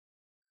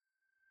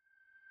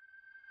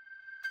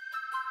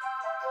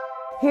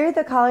Here at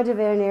the College of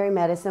Veterinary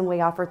Medicine,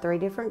 we offer 3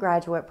 different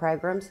graduate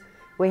programs.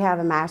 We have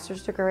a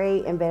master's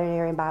degree in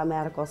veterinary and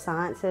biomedical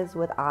sciences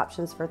with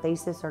options for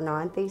thesis or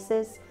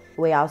non-thesis.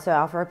 We also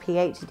offer a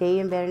PhD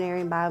in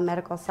veterinary and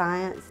biomedical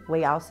science.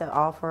 We also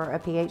offer a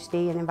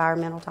PhD in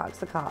environmental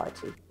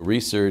toxicology.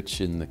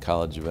 Research in the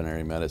College of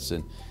Veterinary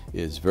Medicine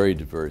is very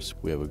diverse.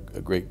 We have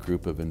a great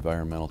group of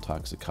environmental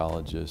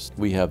toxicologists.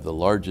 We have the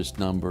largest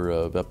number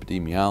of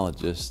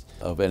epidemiologists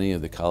of any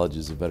of the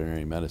colleges of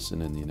veterinary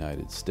medicine in the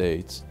United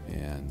States,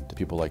 and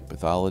people like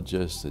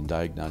pathologists and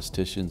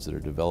diagnosticians that are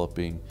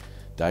developing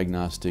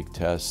diagnostic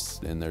tests,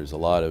 and there's a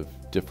lot of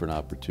different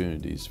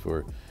opportunities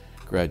for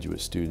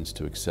graduate students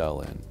to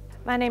excel in.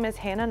 My name is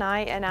Hannah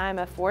Knight, and I'm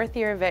a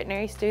 4th-year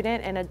veterinary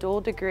student and a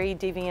dual degree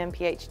DVM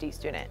PhD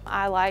student.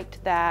 I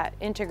liked that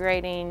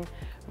integrating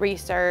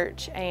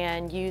research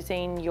and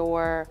using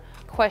your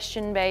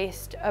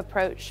question-based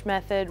approach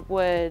method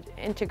would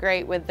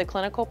integrate with the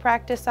clinical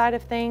practice side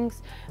of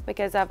things,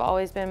 because I've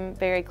always been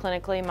very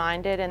clinically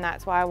minded, and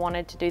that's why I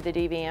wanted to do the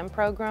DVM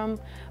program.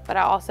 But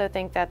I also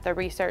think that the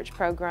research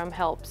program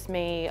helps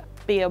me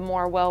be a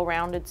more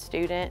well-rounded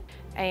student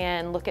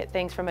and look at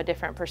things from a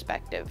different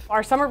perspective.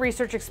 Our summer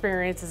research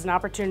experience is an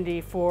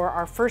opportunity for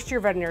our first-year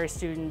veterinary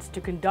students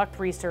to conduct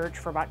research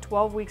for about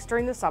 12 weeks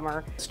during the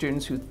summer.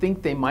 Students who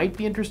think they might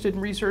be interested in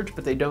research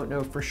but they don't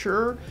know for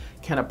sure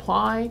can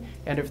apply,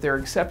 and if they're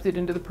accepted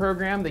into the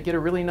program, they get a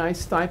really nice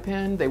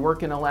stipend. They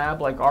work in a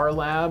lab like our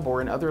lab or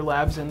in other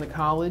labs in the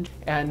college,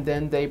 and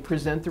then they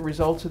present the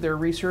results of their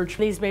research.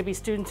 These may be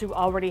students who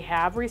already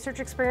have research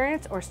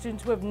experience or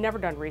students who have never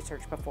done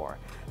research before.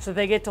 So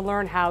they get to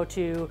learn how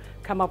to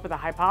come up with a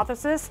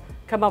hypothesis,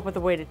 come up with a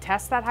way to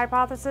test that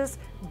hypothesis,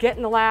 get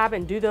in the lab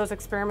and do those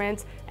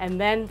experiments,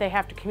 and then they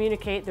have to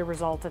communicate the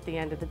results at the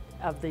end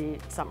of the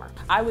summer.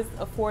 I was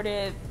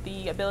afforded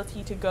the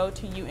ability to go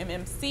to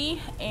UMMC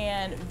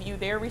and view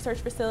their research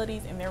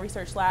facilities and their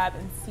research lab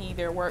and see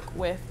their work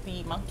with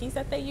the monkeys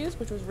that they use,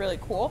 which was really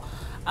cool.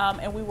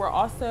 And we were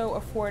also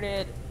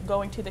afforded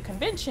going to the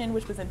convention,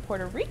 which was in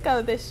Puerto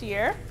Rico this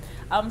year.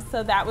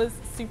 So that was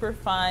super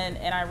fun,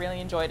 and I really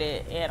enjoyed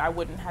it, and I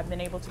wouldn't have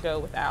been able to go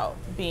without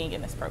being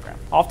in this program.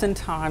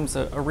 Oftentimes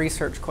a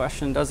research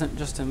question doesn't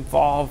just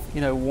involve,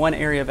 one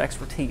area of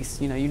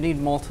expertise. You need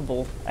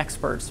multiple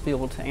experts to be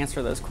able to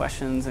answer those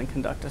questions and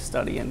conduct a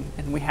study,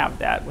 and we have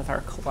that with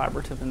our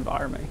collaborative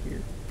environment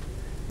here.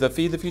 The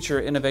Feed the Future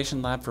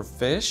Innovation Lab for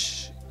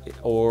Fish,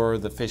 or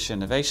the Fish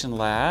Innovation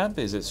Lab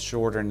is its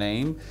shorter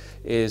name,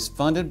 is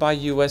funded by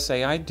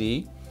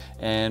USAID,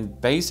 and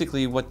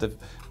basically what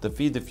the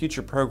Feed the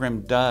Future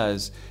program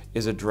does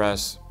is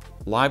address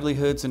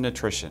livelihoods and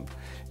nutrition.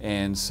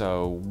 And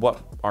so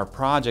what our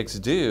projects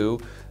do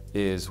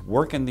is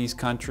work in these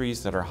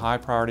countries that are high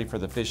priority for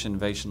the Fish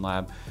Innovation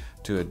Lab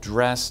to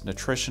address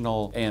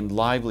nutritional and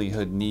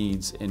livelihood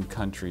needs in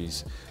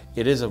countries.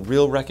 It is a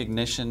real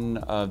recognition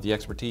of the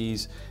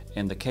expertise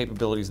and the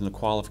capabilities and the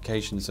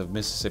qualifications of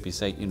Mississippi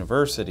State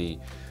University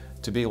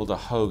to be able to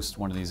host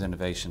one of these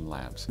innovation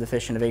labs. The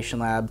Fish Innovation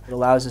Lab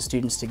allows the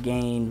students to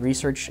gain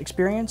research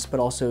experience, but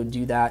also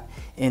do that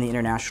in the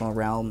international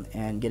realm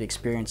and get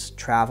experience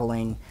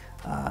traveling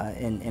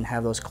and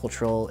have those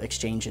cultural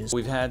exchanges.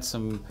 We've had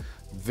some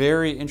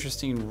very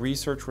interesting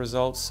research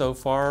results so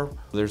far.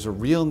 There's a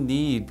real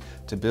need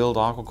to build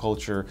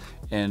aquaculture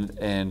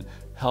and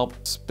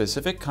help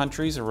specific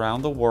countries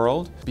around the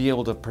world be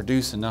able to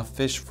produce enough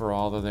fish for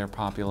all of their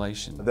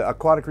population. The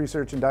Aquatic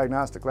Research and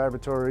Diagnostic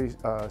Laboratory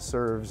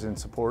serves in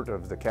support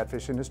of the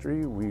catfish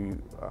industry. We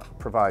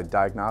provide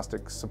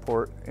diagnostic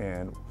support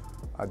and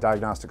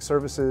diagnostic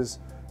services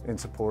in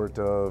support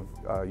of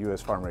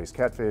U.S. farm-raised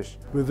catfish.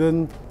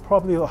 Within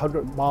probably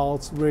 100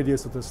 miles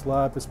radius of this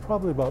lab is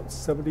probably about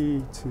 70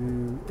 to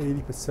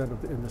 80%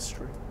 of the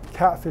industry.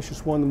 Catfish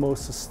is one of the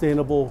most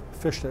sustainable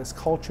fish that is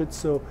cultured,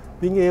 so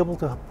being able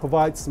to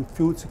provide some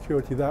food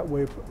security that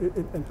way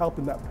and help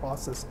in that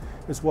process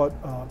is what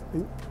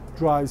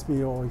drives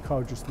me or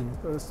encourages me.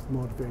 That's the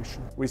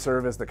motivation. We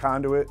serve as the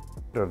conduit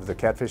of the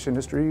catfish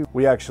industry.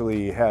 We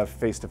actually have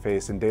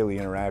face-to-face and daily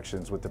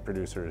interactions with the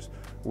producers.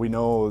 We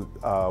know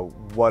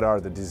what are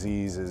the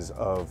diseases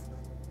of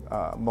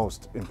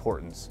most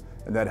importance,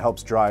 and that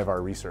helps drive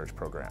our research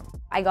program.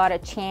 I got a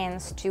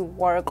chance to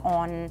work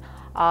on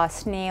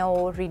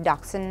snail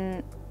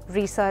reduction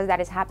research that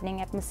is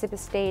happening at Mississippi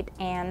State,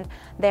 and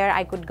there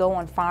I could go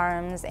on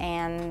farms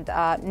and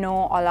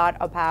know a lot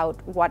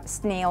about what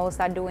snails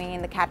are doing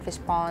in the catfish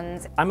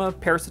ponds. I'm a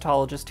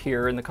parasitologist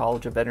here in the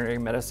College of Veterinary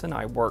Medicine.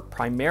 I work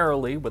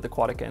primarily with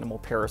aquatic animal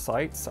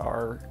parasites.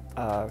 Our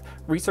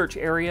research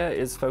area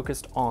is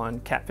focused on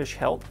catfish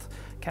health.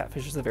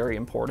 Catfish is a very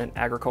important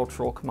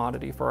agricultural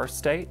commodity for our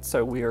state,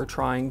 so we are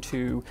trying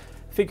to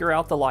figure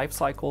out the life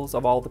cycles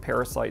of all the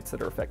parasites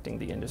that are affecting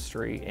the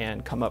industry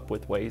and come up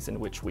with ways in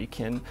which we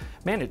can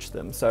manage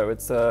them. So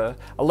it's a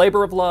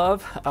labor of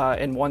love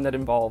and one that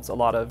involves a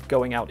lot of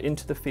going out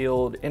into the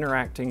field,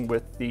 interacting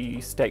with the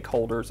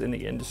stakeholders in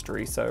the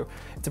industry. So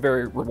it's a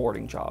very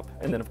rewarding job.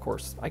 And then of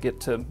course I get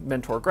to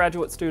mentor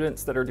graduate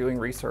students that are doing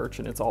research,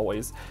 and it's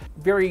always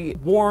very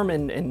warm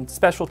and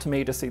special to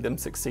me to see them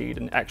succeed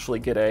and actually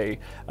get a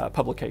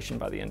publication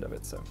by the end of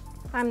it. So.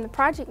 I'm the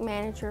project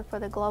manager for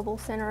the Global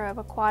Center of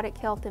Aquatic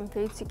Health and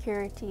Food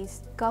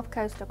Security's Gulf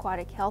Coast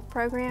Aquatic Health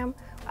Program.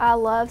 I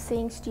love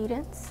seeing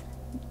students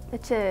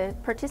to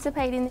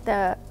participate in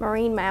the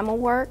marine mammal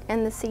work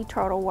and the sea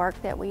turtle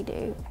work that we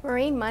do.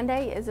 Marine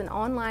Monday is an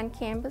online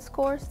Canvas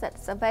course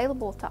that's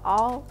available to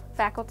all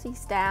faculty,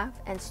 staff,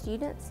 and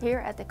students here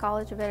at the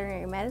College of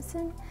Veterinary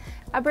Medicine.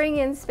 I bring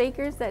in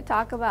speakers that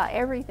talk about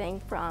everything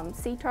from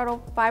sea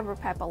turtle fiber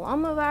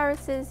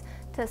papillomaviruses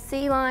to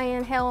sea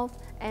lion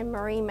health and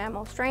marine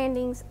mammal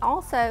strandings,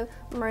 also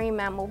marine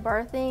mammal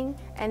birthing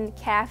and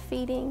calf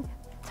feeding,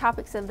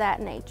 topics of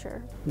that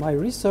nature. My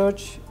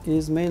research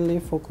is mainly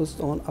focused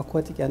on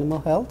aquatic animal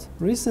health.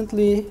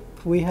 Recently,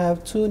 we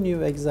have two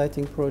new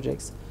exciting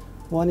projects.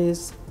 One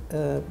is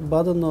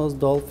bottlenose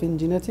dolphin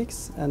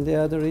genetics, and the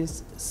other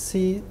is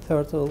sea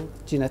turtle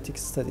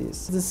genetics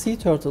studies. The sea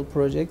turtle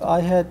project,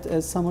 I had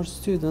a summer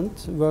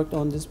student worked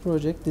on this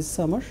project this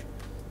summer.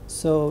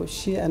 So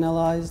she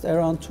analyzed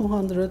around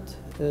 200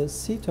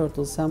 sea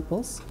turtle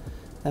samples,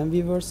 and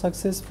we were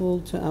successful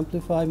to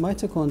amplify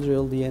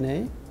mitochondrial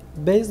DNA.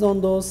 Based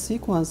on those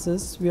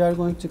sequences, we are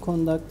going to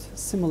conduct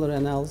similar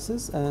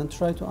analysis and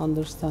try to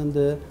understand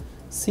the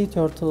sea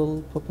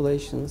turtle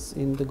populations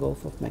in the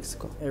Gulf of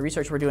Mexico. The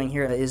research we're doing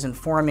here is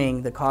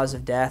informing the cause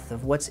of death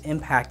of what's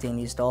impacting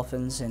these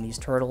dolphins and these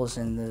turtles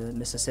in the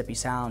Mississippi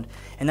Sound,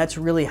 and that's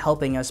really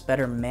helping us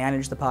better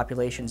manage the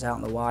populations out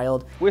in the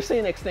wild. We're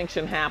seeing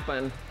extinction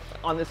happen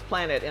on this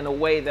planet in a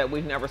way that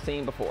we've never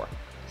seen before.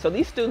 So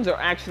these students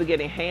are actually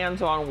getting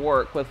hands-on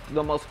work with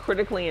the most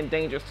critically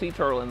endangered sea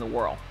turtle in the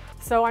world.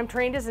 So I'm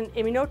trained as an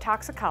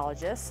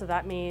immunotoxicologist, so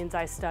that means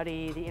I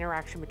study the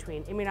interaction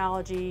between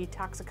immunology,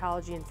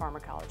 toxicology, and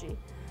pharmacology.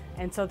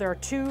 And so there are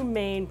two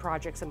main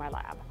projects in my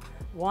lab.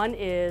 One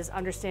is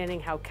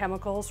understanding how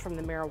chemicals from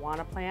the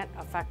marijuana plant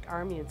affect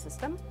our immune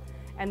system,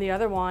 and the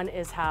other one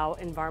is how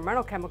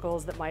environmental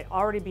chemicals that might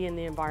already be in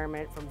the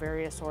environment from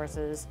various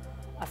sources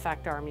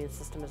affect our immune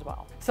system as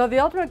well. So the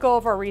ultimate goal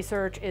of our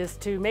research is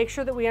to make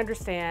sure that we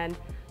understand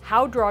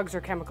how drugs or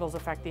chemicals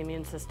affect the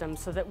immune system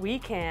so that we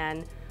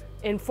can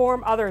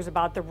inform others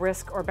about the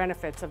risk or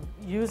benefits of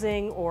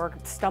using or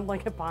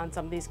stumbling upon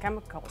some of these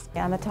chemicals.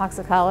 I'm a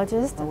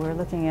toxicologist. We're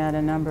looking at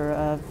a number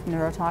of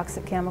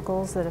neurotoxic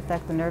chemicals that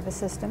affect the nervous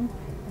system.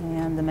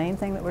 And the main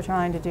thing that we're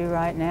trying to do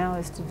right now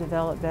is to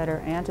develop better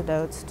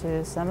antidotes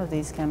to some of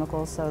these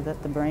chemicals so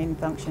that the brain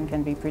function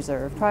can be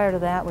preserved. Prior to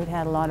that, we'd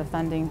had a lot of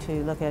funding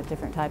to look at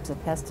different types of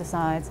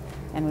pesticides,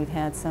 and we've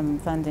had some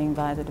funding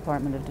by the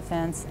Department of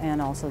Defense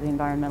and also the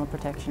Environmental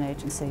Protection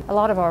Agency. A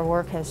lot of our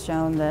work has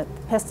shown that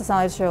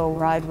pesticides show a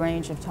wide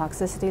range of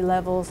toxicity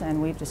levels,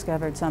 and we've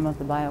discovered some of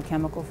the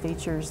biochemical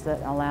features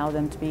that allow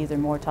them to be either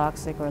more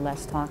toxic or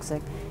less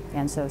toxic.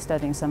 And so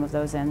studying some of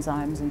those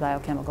enzymes and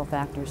biochemical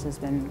factors has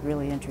been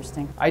really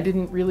interesting. I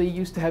didn't really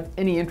used to have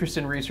any interest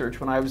in research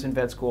when I was in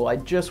vet school. I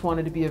just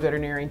wanted to be a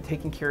veterinarian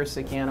taking care of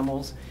sick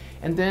animals.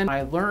 And then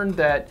I learned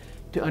that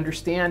to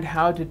understand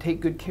how to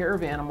take good care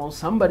of animals,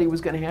 somebody was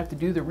going to have to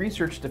do the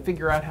research to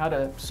figure out how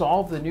to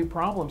solve the new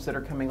problems that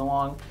are coming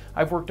along.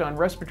 I've worked on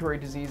respiratory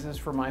diseases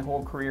for my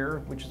whole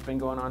career, which has been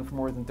going on for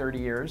more than 30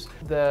 years.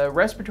 The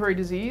respiratory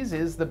disease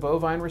is the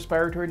bovine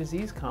respiratory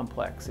disease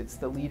complex. It's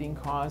the leading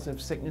cause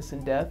of sickness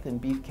and death in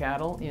beef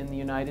cattle in the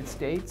United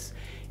States.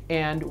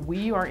 And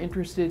we are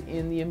interested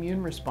in the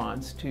immune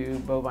response to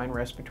bovine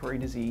respiratory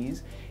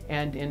disease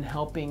and in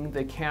helping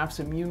the calf's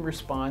immune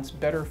response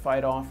better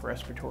fight off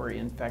respiratory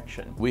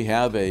infection. We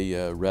have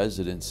a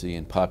residency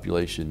in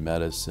population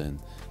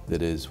medicine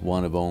that is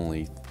one of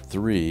only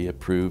 3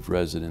 approved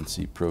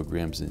residency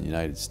programs in the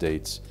United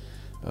States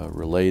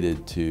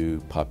related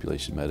to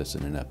population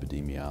medicine and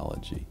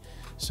epidemiology.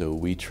 So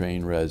we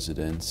train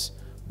residents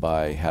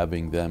by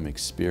having them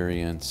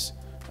experience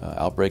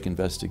outbreak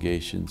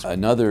investigations.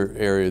 Another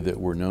area that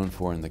we're known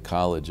for in the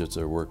college is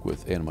our work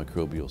with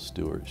antimicrobial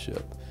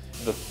stewardship.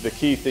 The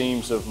key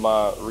themes of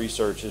my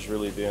research has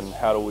really been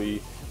how do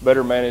we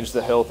better manage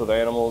the health of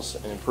animals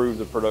and improve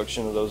the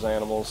production of those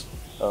animals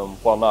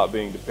while not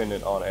being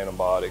dependent on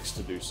antibiotics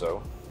to do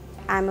so.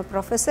 I'm a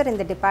professor in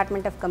the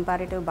Department of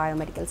Comparative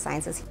Biomedical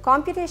Sciences.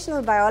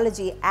 Computational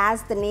biology,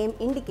 as the name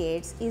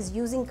indicates, is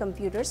using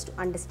computers to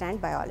understand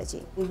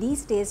biology.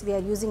 These days we are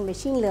using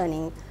machine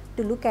learning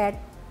to look at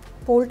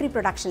poultry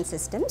production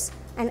systems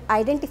and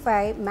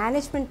identify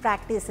management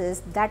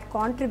practices that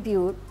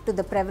contribute to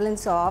the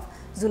prevalence of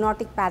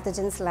zoonotic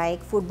pathogens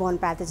like foodborne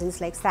pathogens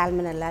like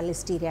Salmonella,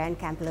 Listeria and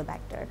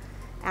Campylobacter.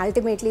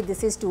 Ultimately,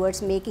 this is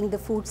towards making the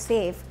food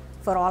safe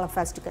for all of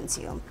us to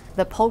consume.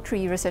 The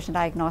Poultry Research and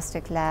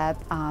Diagnostic Lab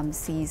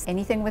sees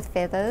anything with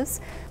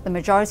feathers. The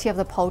majority of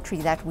the poultry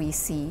that we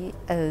see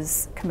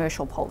is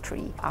commercial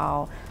poultry.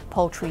 Our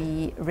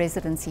poultry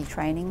residency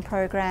training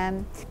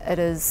program, it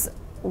is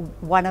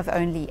one of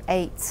only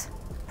 8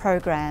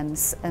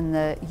 programs in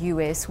the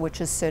US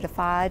which is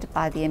certified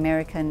by the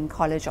American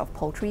College of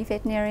Poultry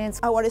Veterinarians.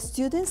 Our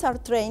students are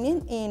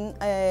training in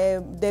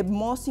the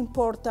most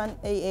important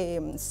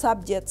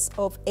subjects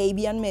of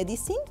avian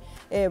medicine,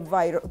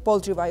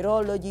 poultry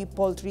virology,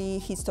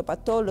 poultry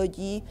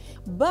histopathology,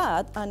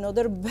 but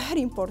another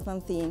very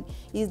important thing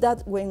is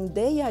that when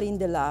they are in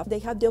the lab, they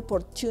have the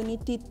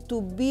opportunity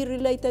to be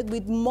related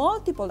with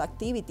multiple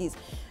activities.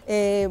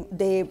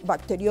 The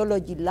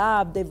bacteriology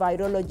lab, the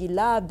virology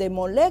lab, the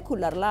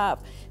molecular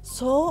lab.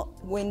 So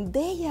when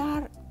they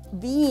are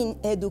being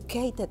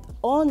educated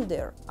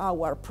under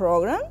our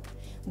program,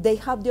 they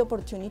have the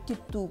opportunity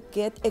to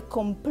get a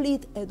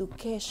complete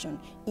education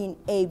in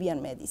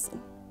avian medicine.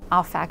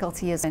 Our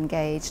faculty is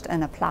engaged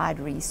in applied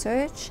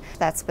research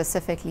that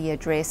specifically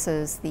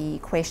addresses the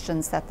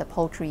questions that the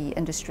poultry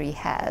industry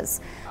has.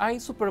 I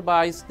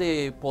supervise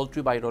the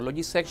poultry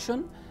virology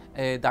section.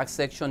 That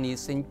section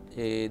is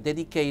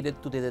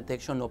dedicated to the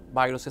detection of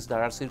viruses that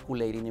are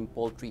circulating in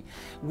poultry.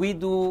 We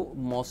do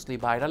mostly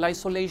viral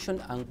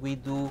isolation, and we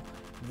do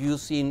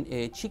using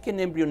chicken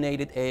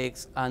embryonated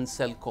eggs and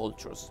cell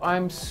cultures.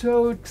 I'm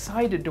so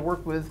excited to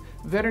work with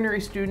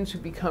veterinary students who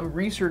become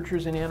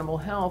researchers in animal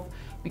health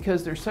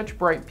because they're such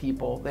bright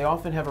people. They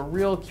often have a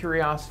real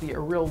curiosity, a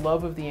real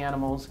love of the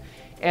animals.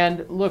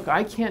 And look,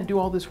 I can't do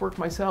all this work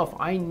myself.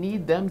 I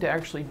need them to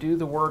actually do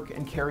the work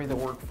and carry the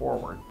work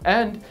forward.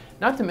 And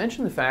not to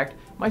mention the fact,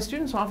 my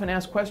students often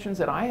ask questions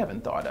that I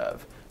haven't thought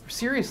of.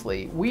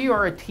 Seriously, we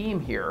are a team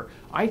here.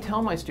 I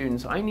tell my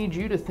students, I need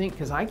you to think,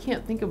 because I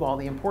can't think of all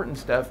the important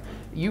stuff.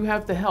 You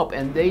have to help,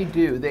 and they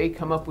do. They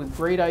come up with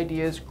great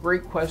ideas,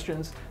 great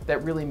questions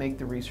that really make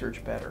the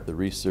research better. The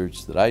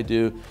research that I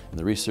do and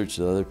the research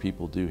that other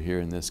people do here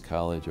in this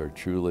college are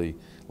truly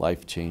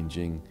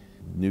life-changing,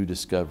 new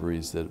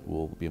discoveries that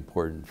will be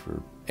important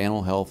for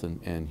animal health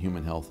and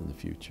human health in the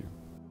future.